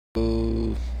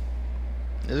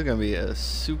This is gonna be a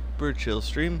super chill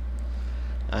stream.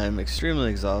 I'm extremely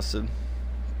exhausted.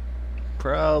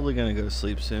 Probably gonna go to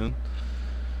sleep soon.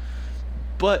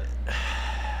 But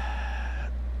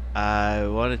I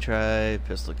want to try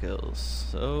pistol kills,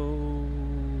 so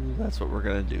that's what we're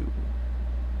gonna do.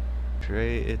 Try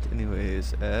it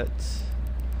anyways at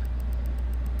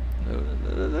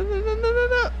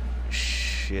no.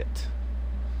 Shit.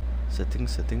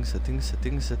 Settings.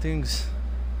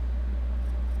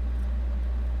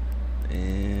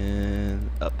 And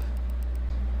up.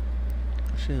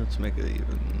 Actually, let's make it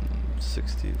even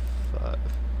 65.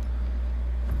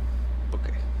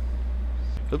 Okay.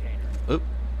 Oop. Oop.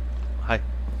 Hi.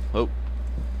 Oh.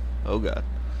 Oh god.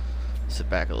 Sit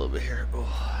back a little bit here.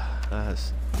 Oh,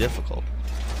 that's difficult.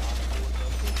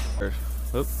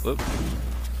 Oop. Oop.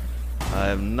 I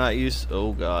am not used.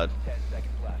 Oh god.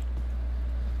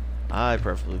 I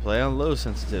preferably play on low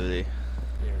sensitivity.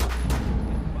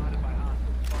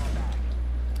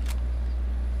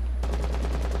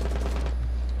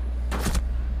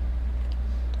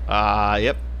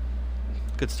 Yep.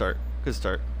 Good start. Good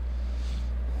start.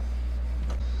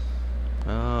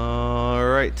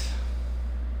 Alright.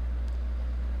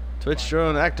 Twitch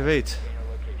drone activate.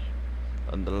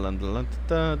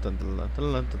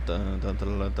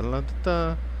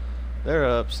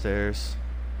 They're upstairs.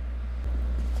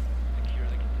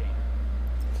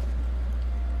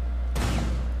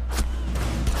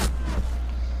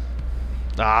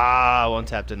 One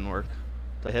tap didn't work.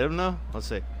 Did I hit him though? Let's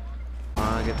see.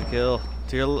 Get the kill.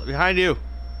 To your behind you.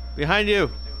 Behind you.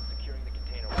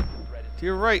 To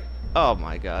your right. Oh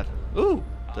my god. Ooh.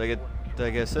 Did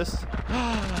I get assist?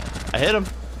 I hit him.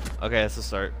 Okay, that's the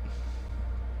start.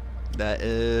 That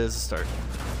is the start.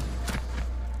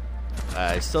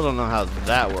 I still don't know how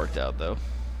that worked out though.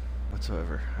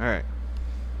 Whatsoever. Alright.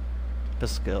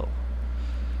 Pistol kill.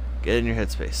 Get in your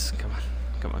headspace. Come on.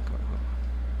 Come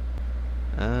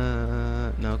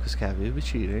on. No, because Cappy would be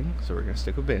cheating, so we're gonna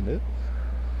stick with Bandit.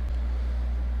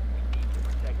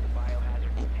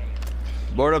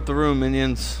 Board up the room,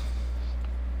 minions.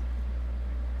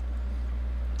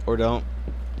 Or don't.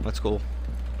 That's cool.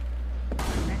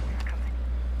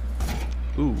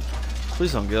 Ooh.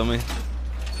 Please don't kill me.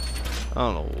 I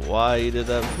don't know why you did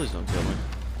that, but please don't kill me.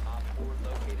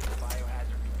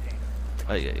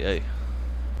 Ay.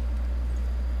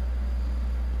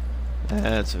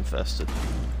 That's infested.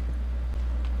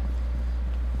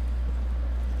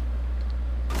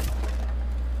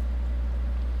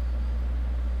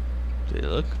 Did he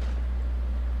look?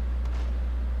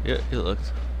 Yeah, he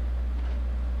looked.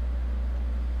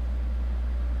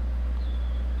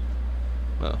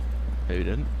 Well, maybe he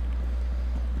didn't.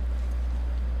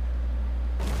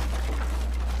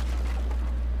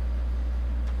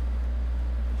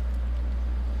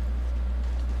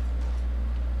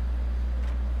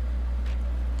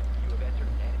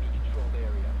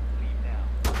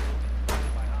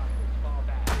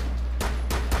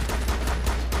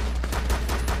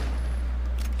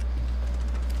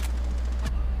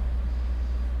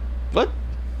 What?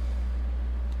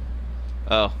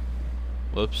 Oh.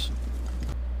 Whoops.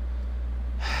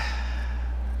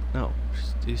 No,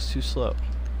 he's too slow.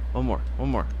 One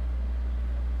more.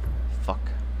 Fuck.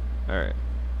 Alright.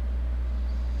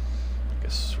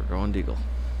 Guess we're going Deagle.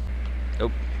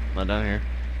 Nope, not down here.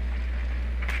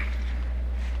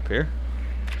 Up here?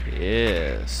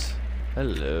 Yes.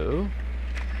 Hello.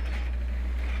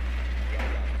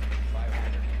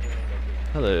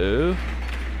 Hello.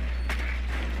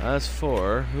 That's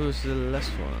 4. Who's the last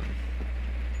one?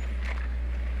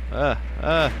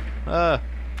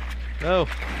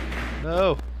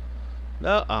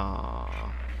 No.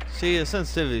 Aww. See, the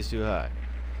sensitivity's too high.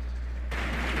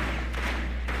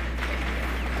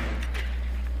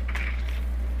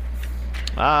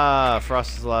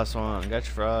 Frost is the last one. Got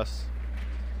you, Frost.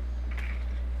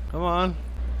 Come on.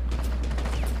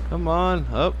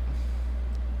 Up.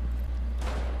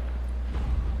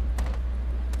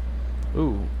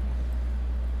 Ooh.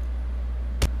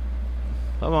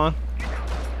 Come on.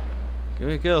 Give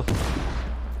me a kill.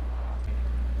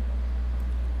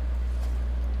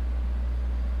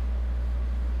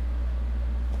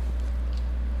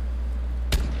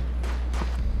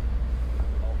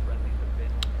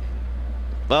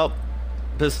 Well,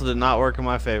 pistol did not work in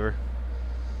my favor.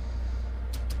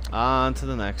 On to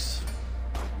the next.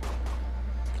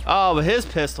 Oh, but his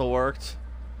pistol worked.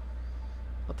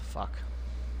 What the fuck?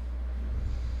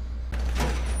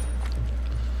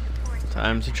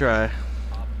 Time to try.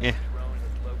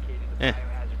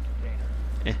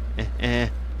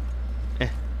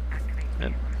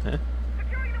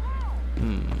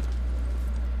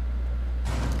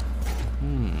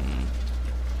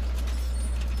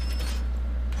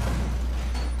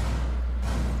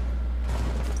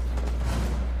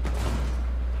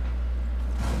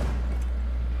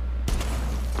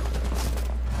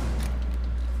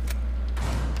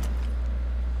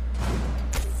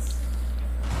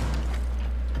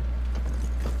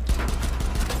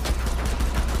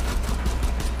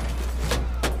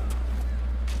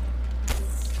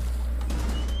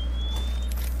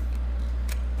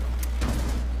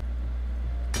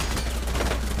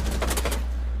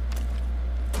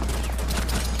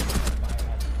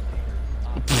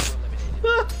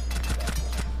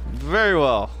 Very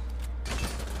well.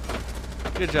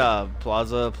 Good job.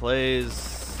 Plaza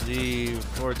plays the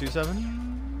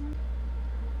 427.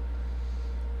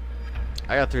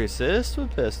 I got 3 assists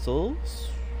with pistols.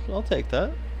 So I'll take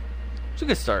that. It's a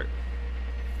good start.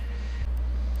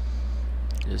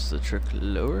 Is the trick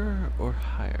lower or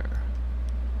higher?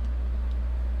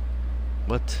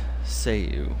 What say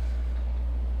you?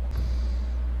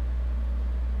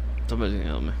 Somebody's gonna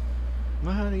help me.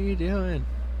 What are you doing?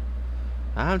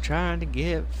 I'm trying to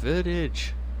get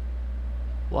footage.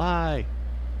 Why?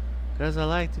 Because I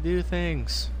like to do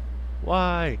things.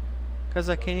 Why? Because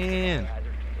I can.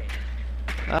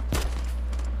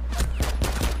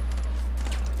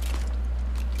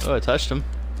 Oh, I touched him.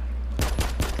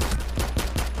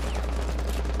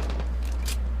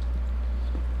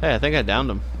 Hey, I think I downed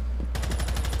him.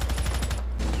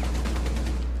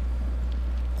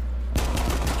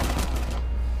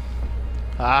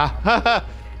 Ah, ha ha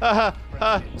ha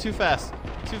ha! Too fast,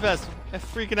 too fast. I'm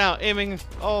freaking out, aiming.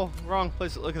 Oh, wrong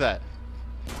place. Look at that.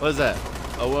 What is that?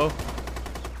 Oh, whoa.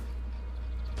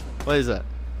 What is that?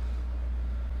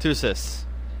 2 assists.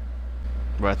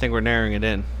 Bro, I think we're narrowing it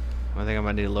in. I think I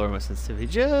might need to lower my sensitivity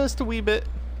just a wee bit.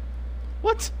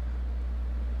 What?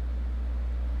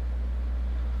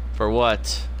 For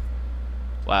what?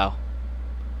 Wow.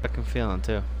 Fucking feeling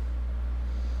too.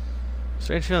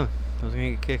 Strange feeling. I was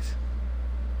gonna get kicked.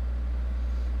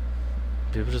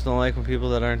 People just don't like when people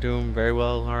that aren't doing very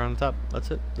well are on the top.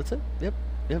 That's it. That's it. Yep.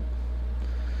 Yep.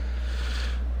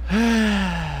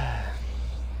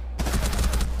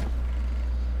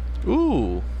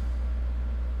 Ooh.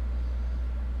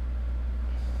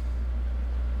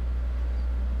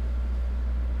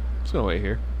 Just gonna wait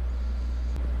here.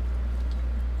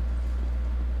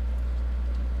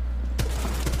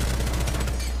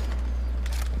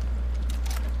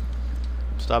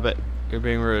 Stop it. You're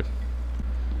being rude.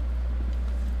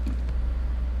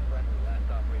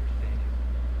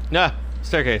 Nah,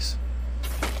 staircase.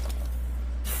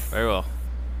 Very well.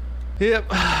 Yep.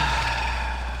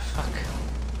 Fuck.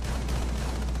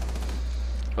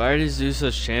 Why do these do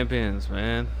such champions,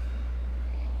 man?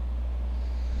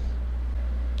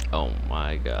 Oh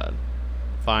my god.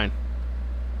 Fine.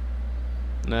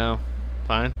 No.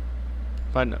 Fine.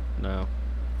 Fine. No. No.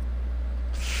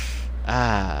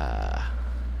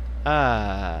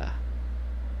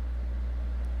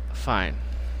 Fine.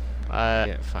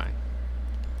 Yeah, fine.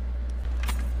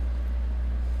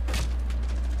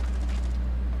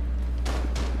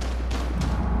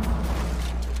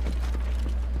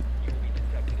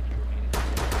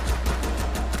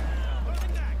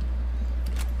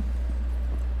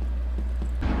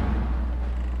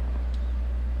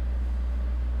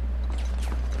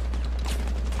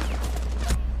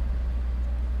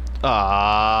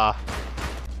 Ah.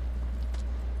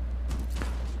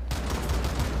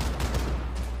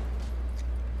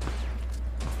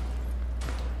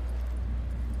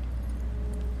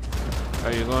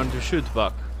 Are you going to shoot,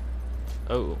 Buck?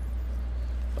 Oh.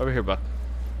 Over here, Buck.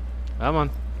 Come on.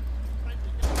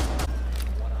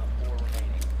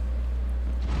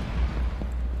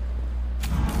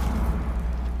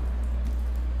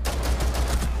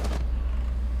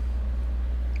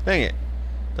 Dang it.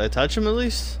 Did I touch him at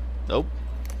least? Nope.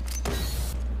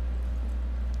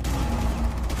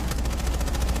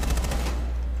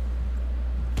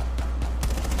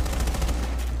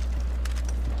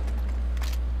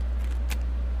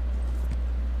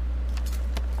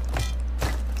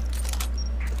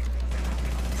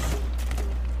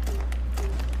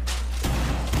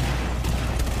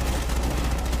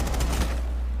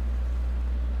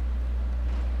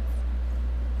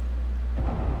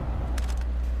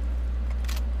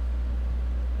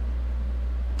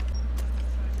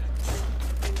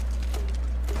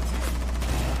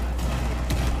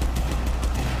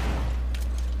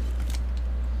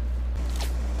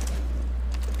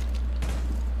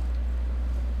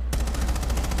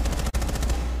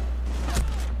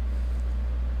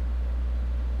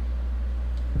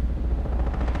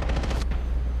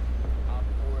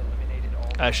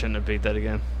 I shouldn't have beat that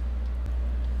again.